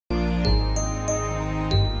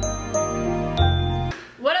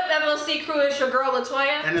OC crew, it's your girl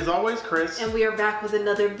Latoya. And as always, Chris. And we are back with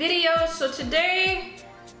another video. So today,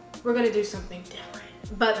 we're gonna do something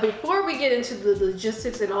different. But before we get into the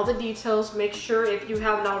logistics and all the details, make sure if you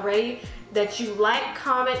haven't already that you like,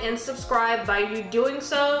 comment, and subscribe. By you doing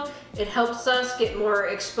so, it helps us get more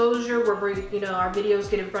exposure where we, our videos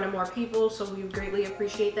get in front of more people. So we greatly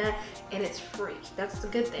appreciate that. And it's free. That's the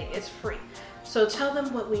good thing. It's free. So tell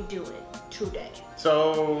them what we're doing today.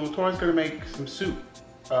 So Latoya's gonna make some soup.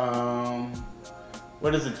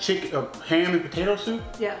 What is it? Ham and potato soup?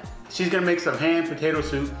 Yeah. She's gonna make some ham potato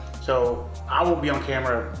soup. So I won't be on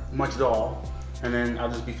camera much at all, and then I'll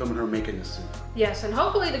just be filming her making the soup. Yes, and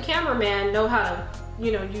hopefully the cameraman know how to,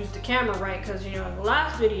 use the camera right, because in the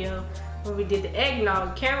last video when we did the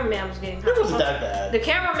eggnog, the cameraman was getting. It wasn't that bad. The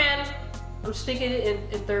cameraman, I'm speaking in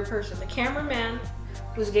third person. The cameraman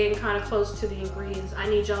was getting kind of close to the ingredients. I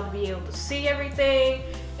need y'all to be able to see everything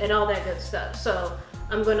and all that good stuff. So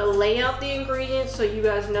I'm gonna lay out the ingredients so you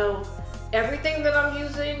guys know everything that I'm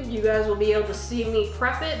using. You guys will be able to see me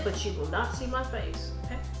prep it, but you will not see my face,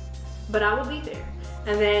 okay? But I will be there.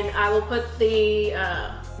 And then I will put the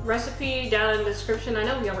recipe down in the description. I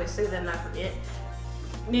know we always say that and I forget.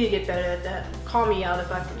 Need to get better at that. Call me out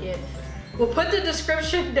if I forget. We'll put the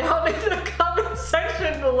description down in the comment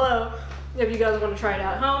section below. If you guys want to try it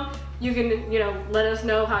out at home, you can, let us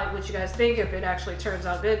know what you guys think, if it actually turns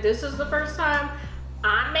out good. This is the first time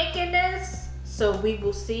I'm making this, so we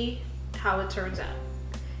will see how it turns out.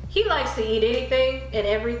 He likes to eat anything and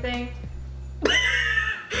everything.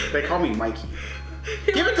 They call me Mikey.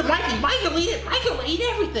 Give it to Mikey. Mikey will eat it. Mikey will eat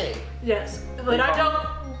everything. Yes, but I don't.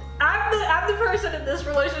 I'm the person in this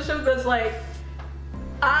relationship that's like,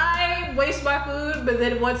 I waste my food, but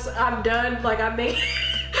then once I'm done, like I make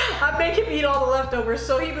him eat all the leftovers.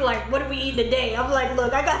 So he'd be like, "What do we eat today?" I'm like,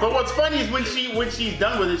 "Look, I got." But what's funny is when she's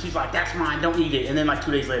done with it, she's like, "That's mine. Don't eat it." And then like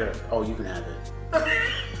 2 days later, "Oh, you can have it."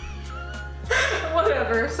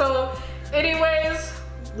 Whatever. So, anyways,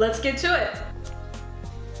 let's get to it.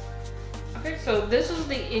 Okay, so this is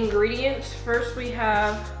the ingredients. First, we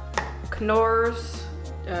have Knorr's.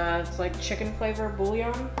 It's like chicken flavor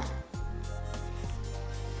bouillon.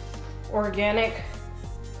 Organic,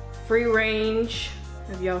 free range.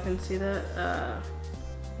 If y'all can see that,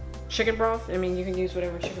 chicken broth. I mean, you can use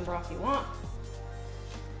whatever chicken broth you want.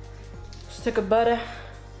 Stick of butter.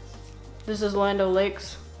 This is Land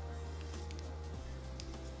O'Lakes.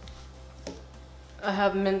 I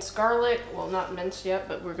have minced garlic. Well, not minced yet,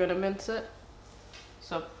 but we're gonna mince it.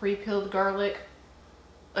 So pre-peeled garlic,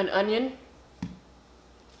 an onion,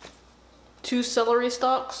 2 celery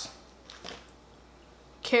stalks,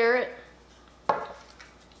 carrot,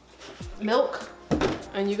 milk.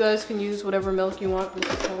 And you guys can use whatever milk you want.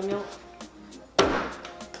 This is whole milk.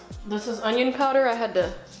 This is onion powder. I had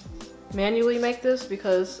to manually make this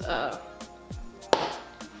because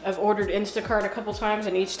I've ordered Instacart a couple times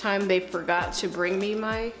and each time they forgot to bring me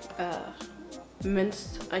my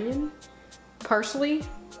minced onion, parsley,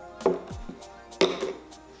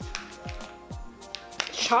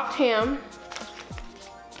 chopped ham,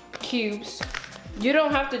 cubes. You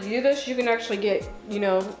don't have to do this. You can actually get, you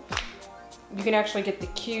can actually get the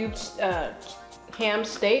cubes ham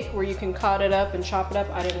steak where you can cut it up and chop it up.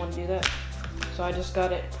 I didn't want to do that. So I just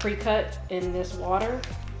got it pre-cut in this water.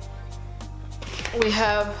 We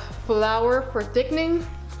have flour for thickening.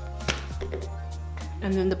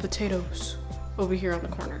 And then the potatoes over here on the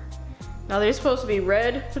corner. Now they're supposed to be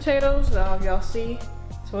red potatoes. Now if y'all see,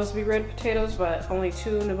 it's supposed to be red potatoes, but only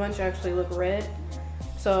 2 in the bunch actually look red.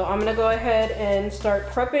 So I'm gonna go ahead and start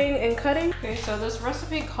prepping and cutting. Okay, so this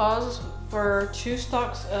recipe calls for 2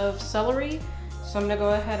 stalks of celery. So I'm gonna go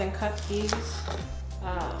ahead and cut these.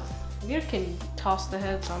 You can toss the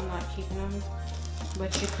head, so I'm not keeping them.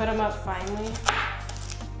 But you cut them up finely.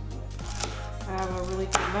 I have a really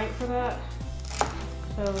good knife for that.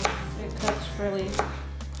 So it cuts really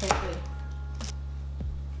quickly.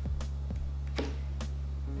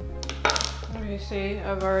 As you see,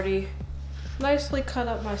 I've already nicely cut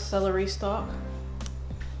up my celery stalk.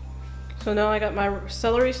 So now I got my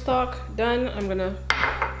celery stalk done. I'm gonna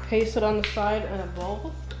paste it on the side in a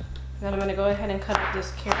bowl. Then I'm gonna go ahead and cut up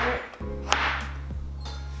this carrot.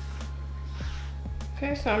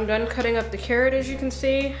 Okay, so I'm done cutting up the carrot, as you can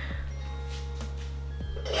see.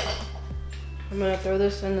 I'm gonna throw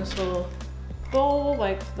this in this little bowl,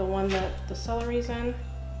 like the one that the celery's in.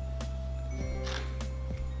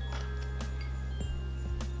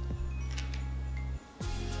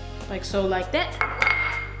 Like so, like that.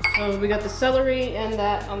 So we got the celery and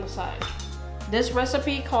that on the side. This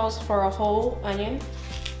recipe calls for a whole onion.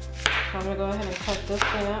 So I'm gonna go ahead and cut this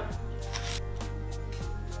thing up.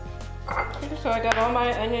 Okay, so I got all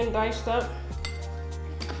my onion diced up.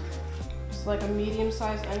 It's like a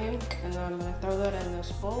medium-sized onion, and then I'm gonna throw that in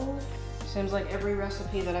this bowl. Seems like every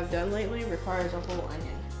recipe that I've done lately requires a whole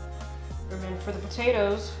onion. And then for the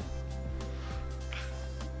potatoes,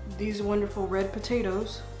 these wonderful red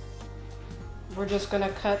potatoes, we're just gonna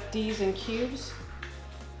cut these in cubes.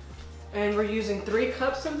 And we're using 3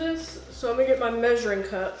 cups of this, so I'm gonna get my measuring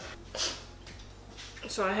cup.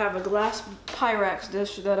 So I have a glass Pyrex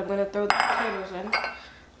dish that I'm gonna throw the potatoes in. And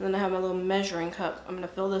then I have my little measuring cup. I'm gonna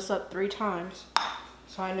fill this up 3 times,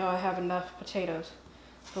 so I know I have enough potatoes.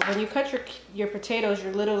 But when you cut your potatoes,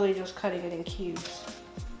 you're literally just cutting it in cubes.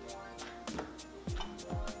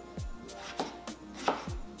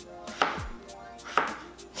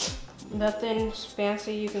 Nothing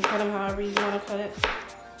fancy, you can cut them however you want to cut it.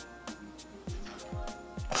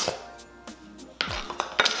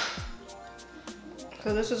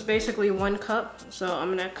 So this is basically 1 cup, so I'm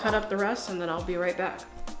gonna cut up the rest and then I'll be right back.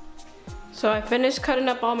 So I finished cutting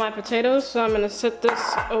up all my potatoes, so I'm gonna set this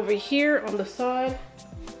over here on the side.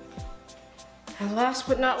 And last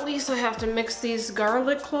but not least, I have to mix these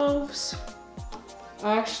garlic cloves.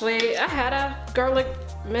 Actually, I had a garlic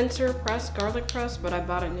garlic press, but I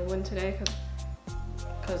bought a new one today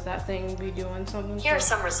because that thing be doing something. Here are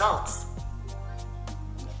some results.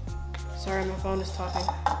 Sorry, my phone is talking.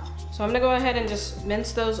 So I'm gonna go ahead and just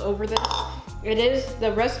mince those over this.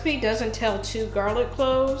 The recipe does entail 2 garlic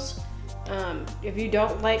cloves. If you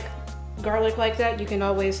don't like garlic like that, you can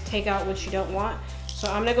always take out what you don't want.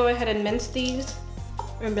 So I'm gonna go ahead and mince these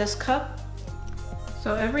in this cup.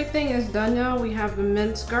 So everything is done now. We have the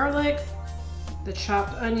minced garlic, the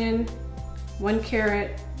chopped onion, 1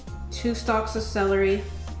 carrot, 2 stalks of celery,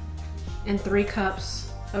 and 3 cups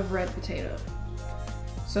of red potato.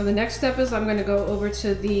 So the next step is I'm gonna go over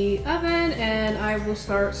to the oven and I will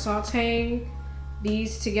start sauteing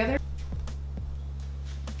these together.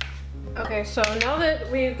 Okay, so now that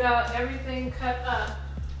we've got everything cut up,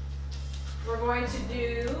 we're going to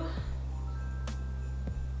do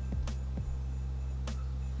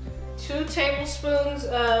 2 tablespoons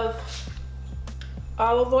of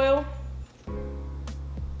olive oil.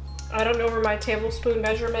 I don't know where my tablespoon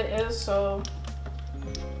measurement is, so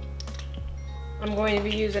I'm going to be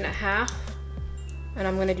using 1/2, and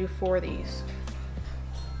I'm going to do 4 of these.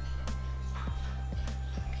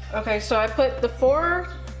 Okay, so I put the 4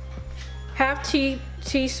 1/2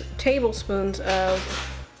 tablespoons of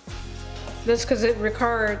this because it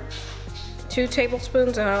required 2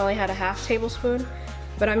 tablespoons and I only had 1/2 tablespoon.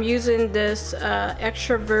 But I'm using this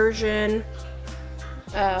extra virgin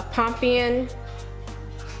Pompian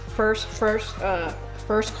first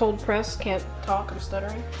cold press. Can't talk, I'm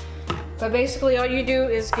stuttering. But basically all you do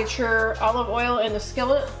is get your olive oil in the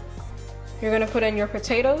skillet. You're gonna put in your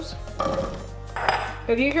potatoes.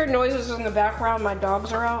 If you hear noises in the background, my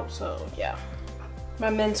dogs are out, so yeah. My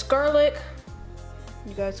minced garlic,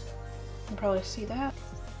 you guys can probably see that.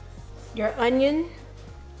 Your onion,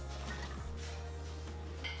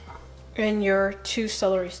 and your 2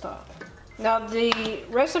 celery stalks. Now the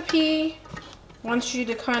recipe wants you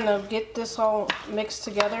to kind of get this all mixed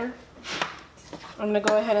together. I'm gonna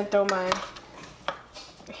go ahead and throw my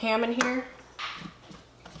ham in here.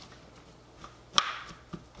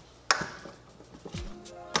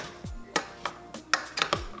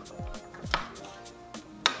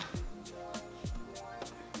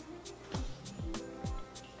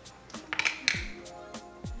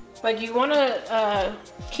 But you want to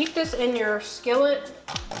keep this in your skillet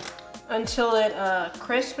until it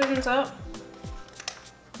crispens up.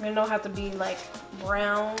 It don't have to be like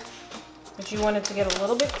brown, but you want it to get a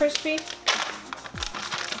little bit crispy.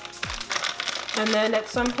 And then at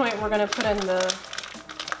some point we're going to put in the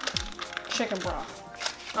chicken broth.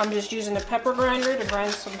 I'm just using a pepper grinder to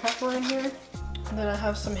grind some pepper in here. And then I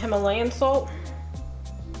have some Himalayan salt.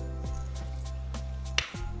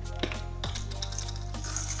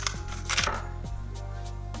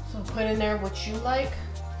 Put in there what you like,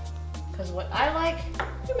 because what I like,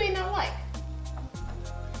 you may not like.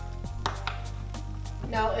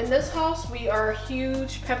 Now in this house, we are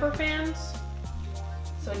huge pepper fans,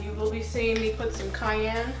 so you will be seeing me put some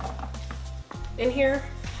cayenne in here.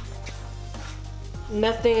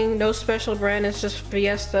 Nothing, no special brand, it's just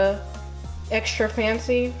Fiesta Extra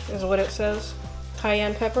Fancy is what it says.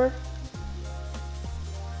 Cayenne pepper,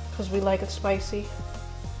 because we like it spicy.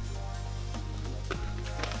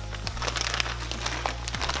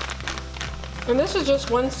 And this is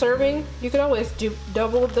just 1 serving. You could always do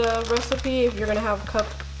double the recipe if you're gonna have a cup.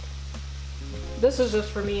 This is just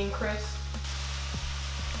for me and Chris.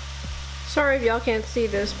 Sorry if y'all can't see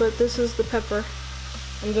this, but this is the pepper.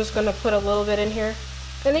 I'm just gonna put a little bit in here.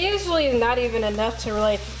 And they usually not even enough to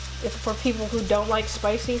like, if for people who don't like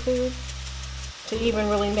spicy food, to even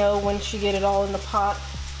really know once you get it all in the pot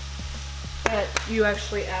that you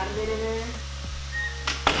actually added it in there.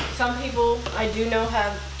 Some people I do know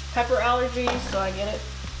have pepper allergies, so I get it.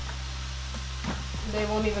 They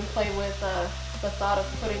won't even play with the thought of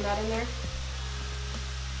putting that in there.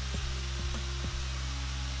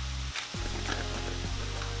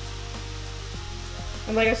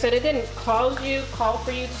 And like I said, it didn't call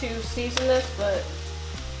for you to season this, but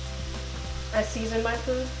I season my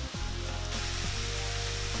food.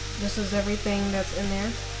 This is everything that's in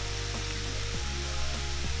there.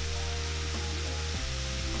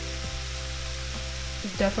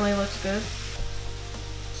 It definitely looks good.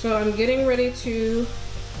 So I'm getting ready to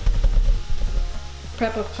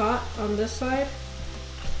prep a pot on this side.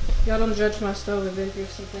 Y'all don't judge my stove if there's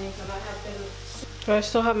some things that I have been. So I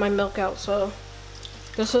still have my milk out, so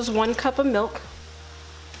this is 1 cup of milk.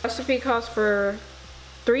 Recipe calls for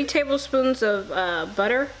 3 tablespoons of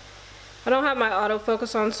butter. I don't have my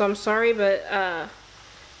autofocus on, so I'm sorry, but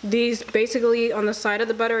these basically on the side of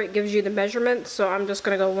the butter, it gives you the measurement. So I'm just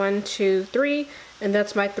gonna go 1, 2, 3, and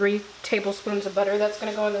that's my 3 tablespoons of butter that's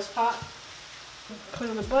gonna go in this pot.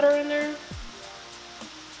 Put the butter in there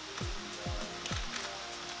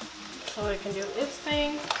so it can do its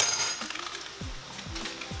thing.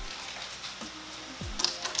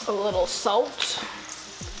 A little salt,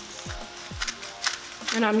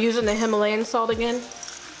 and I'm using the Himalayan salt again,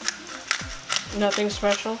 nothing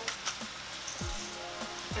special.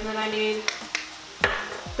 And then I need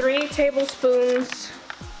 3 tablespoons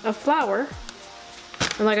of flour,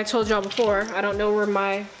 and like I told y'all before, I don't know where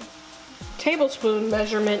my tablespoon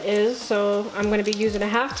measurement is, so I'm going to be using a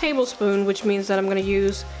 1/2 tablespoon, which means that I'm going to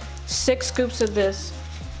use 6 scoops of this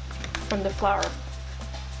from the flour.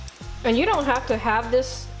 And you don't have to have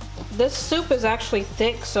this. This soup is actually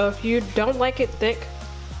thick, so if you don't like it thick,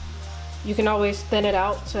 you can always thin it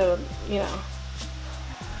out to, you know,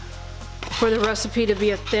 for the recipe to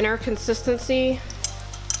be a thinner consistency.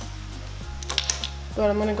 But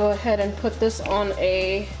I'm gonna go ahead and put this on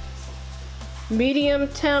a medium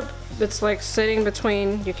temp. It's like sitting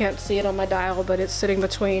between, you can't see it on my dial, but it's sitting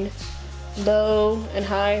between low and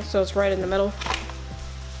high, so it's right in the middle.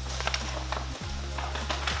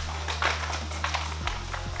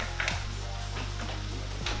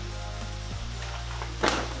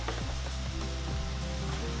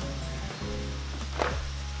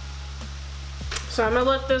 So I'm gonna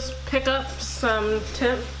let this pick up some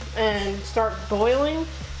temp and start boiling,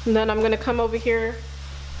 and then I'm gonna come over here.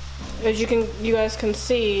 As you guys can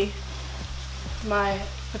see, my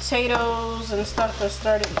potatoes and stuff is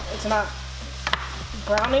starting. It's not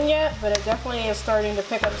browning yet, but it definitely is starting to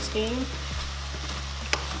pick up steam.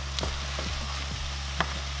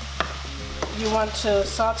 You want to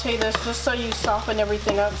saute this just so you soften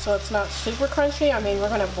everything up so it's not super crunchy. I mean, we're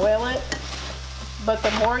gonna boil it. But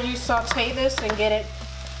the more you saute this and get it,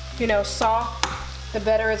 you know, soft, the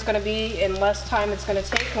better it's going to be and less time it's going to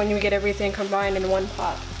take when you get everything combined in one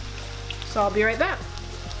pot. So I'll be right back.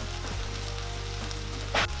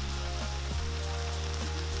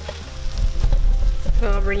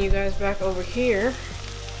 So I'll bring you guys back over here.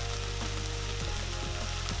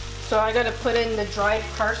 So I got to put in the dried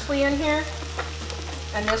parsley in here,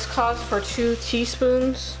 and this calls for 2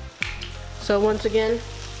 teaspoons. So once again,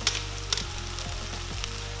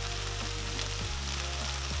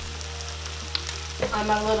 on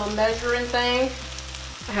my little measuring thing,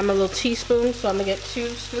 I have my little teaspoon, so I'm gonna get 2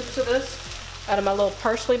 scoops of this out of my little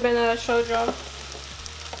parsley bin that I showed y'all.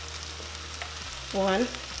 1.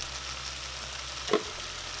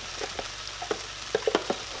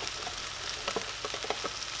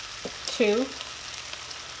 2.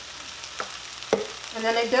 And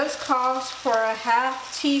then it does call for a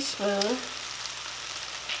 1/2 teaspoon,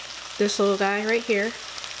 this little guy right here,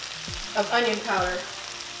 of onion powder.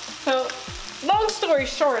 So, long story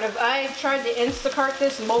short, I tried to Instacart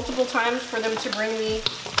this multiple times for them to bring me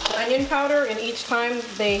onion powder, and each time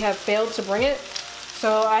they have failed to bring it.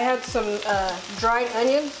 So I had some dried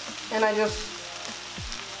onions, and I just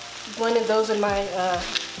blended those in my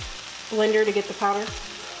blender to get the powder.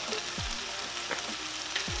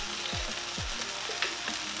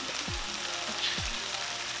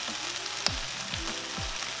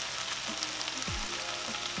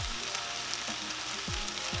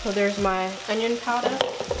 So there's my onion powder.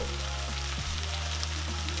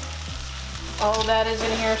 All that is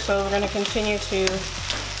in here, so we're going to continue to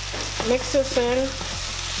mix this in.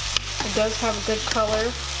 It does have a good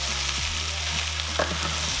color.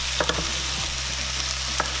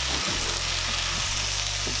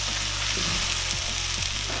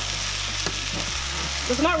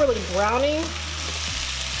 It's not really browning,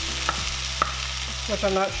 which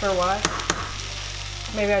I'm not sure why.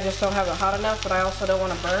 Maybe I just don't have it hot enough, but I also don't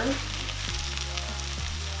want to burn.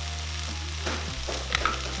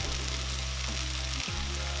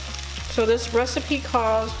 So this recipe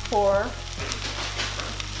calls for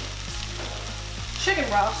chicken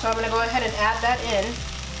broth, so I'm going to go ahead and add that in.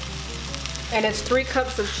 And it's 3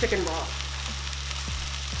 cups of chicken broth.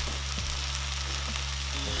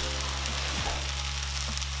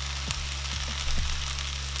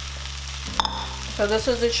 So this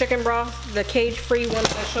is the chicken broth, the cage-free one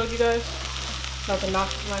that I showed you guys. Not to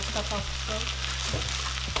knock my stuff off the stove.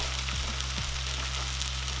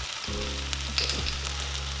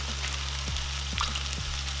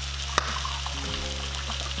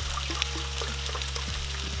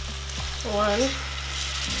 One.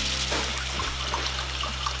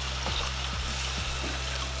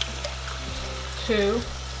 2.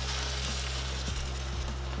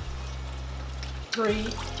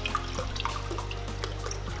 3.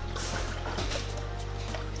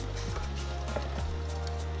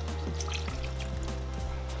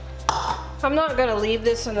 I'm not gonna leave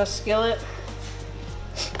this in a skillet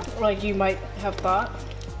like you might have thought.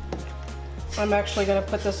 I'm actually gonna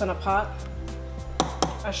put this in a pot.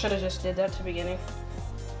 I should have just did that to the beginning.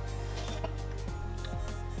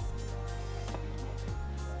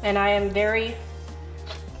 And I am very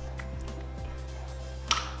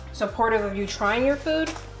supportive of you trying your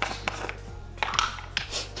food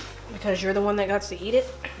because you're the one that got to eat it.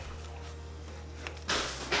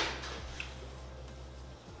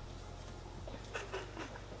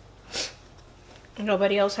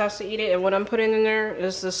 Nobody else has to eat it. And what I'm putting in there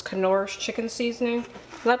is this Knorr's chicken seasoning.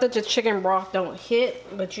 Not that the chicken broth don't hit,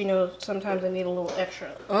 but you know, sometimes I need a little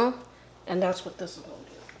extra, and that's what this is gonna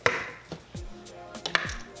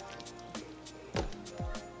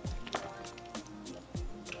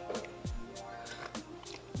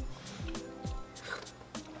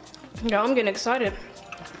do. Yeah, I'm getting excited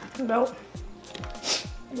about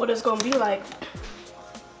what it's gonna be like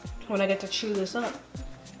when I get to chew this up.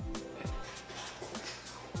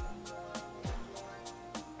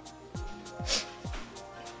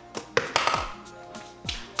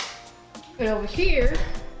 And over here,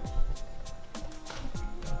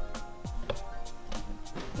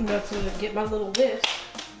 I'm about to get my little whisk.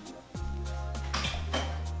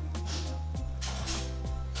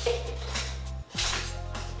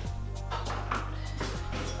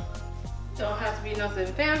 Don't have to be nothing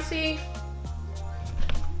fancy.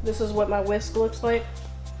 This is what my whisk looks like.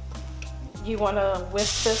 You want to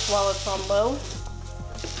whisk this while it's on low.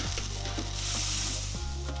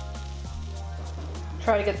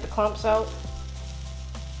 Try to get the clumps out.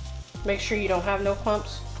 Make sure you don't have no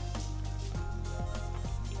clumps.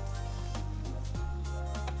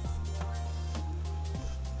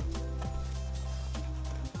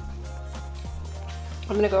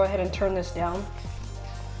 I'm gonna go ahead and turn this down.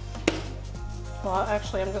 Well,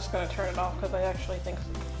 actually, I'm just gonna turn it off because I actually think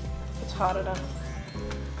it's hot enough.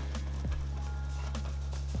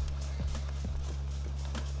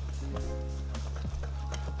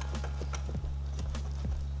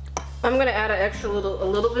 I'm gonna add a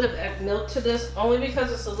little bit of milk to this, only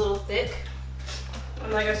because it's a little thick.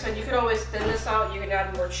 And like I said, you could always thin this out. You can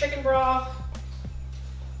add more chicken broth,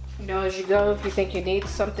 you know, as you go if you think you need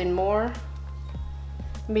something more.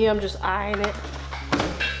 Me, I'm just eyeing it.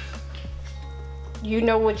 You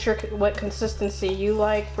know what consistency you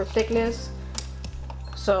like for thickness,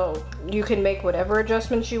 so you can make whatever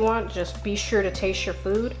adjustments you want. Just be sure to taste your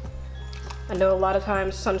food. I know a lot of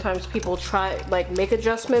times, sometimes people make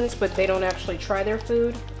adjustments, but they don't actually try their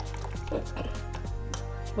food,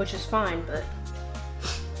 which is fine, but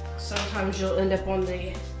sometimes you'll end up on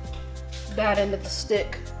the bad end of the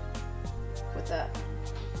stick with that.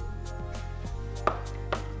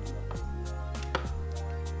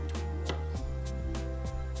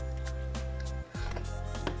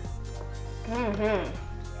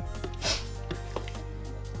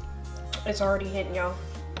 It's already hitting, y'all.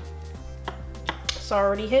 It's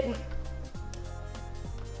already hitting.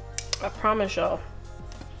 I promise y'all.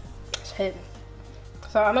 It's hitting.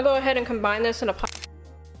 So I'm gonna go ahead and combine this in a pot.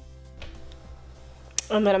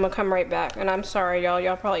 And then I'm gonna come right back. And I'm sorry, y'all.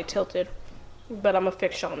 Y'all probably tilted. But I'm gonna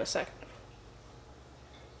fix y'all in a second.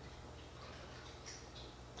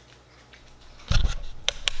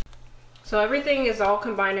 So everything is all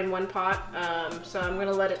combined in one pot. So I'm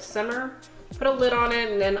gonna let it simmer. Put a lid on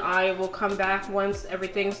it, and then I will come back once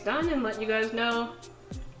everything's done and let you guys know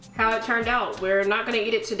how it turned out. We're not gonna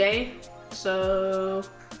eat it today, so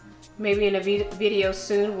maybe in a video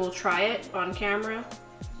soon we'll try it on camera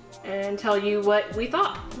and tell you what we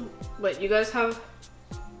thought. But you guys have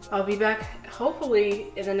I'll be back hopefully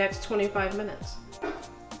in the next 25 minutes.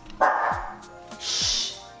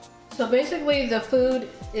 So basically the food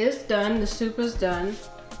is done, the soup is done.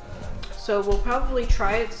 So we'll probably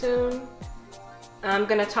try it soon. I'm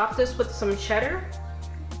gonna top this with some cheddar,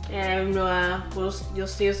 and you'll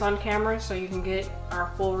see us on camera so you can get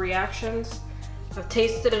our full reactions. I've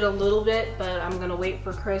tasted it a little bit, but I'm gonna wait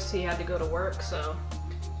for Chris. He had to go to work, so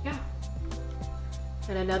yeah.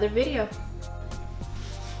 And another video.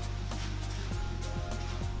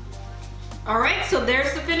 All right, so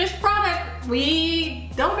there's the finished product. We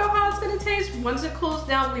don't know how it's gonna taste. Once it cools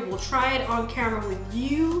down, we will try it on camera with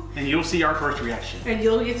you. And you'll see our first reaction. And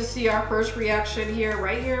you'll get to see our first reaction here,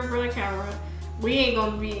 right here in front of the camera. We ain't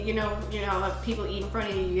gonna be, you know, like people eat in front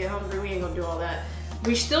of you, you get hungry, we ain't gonna do all that.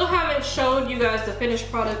 We still haven't showed you guys the finished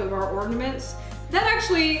product of our ornaments. That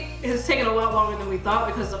actually has taken a lot longer than we thought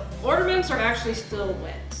because the ornaments are actually still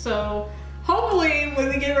wet. So hopefully when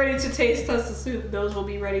we get ready to taste test the soup, those will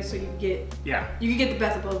be ready so you can get the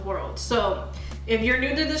best of both worlds. So if you're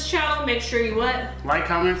new to this channel, make sure you what? Like,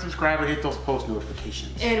 comment, subscribe, and hit those post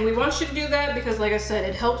notifications. And we want you to do that because like I said,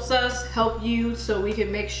 it helps us help you so we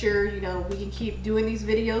can make sure, you know, we can keep doing these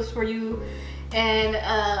videos for you. And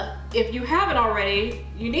if you haven't already,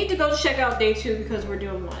 you need to go check out day 2 because we're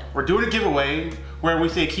doing what? We're doing a giveaway where we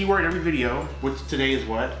say a keyword every video, which today is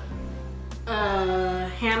what? Hashtag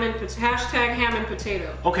ham and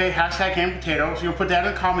potato. Okay, hashtag ham and potato. So you'll put that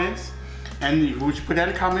in the comments. And once you put that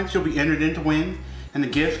in the comments, you'll be entered in to win. And the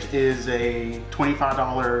gift is a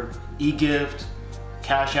 $25 e-gift,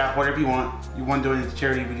 Cash App, whatever you want. You want to donate to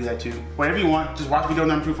charity, we do that too. Whatever you want, just watch video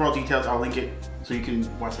number 2 for all details. I'll link it so you can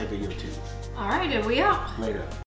watch that video too. All right, and we out. Later.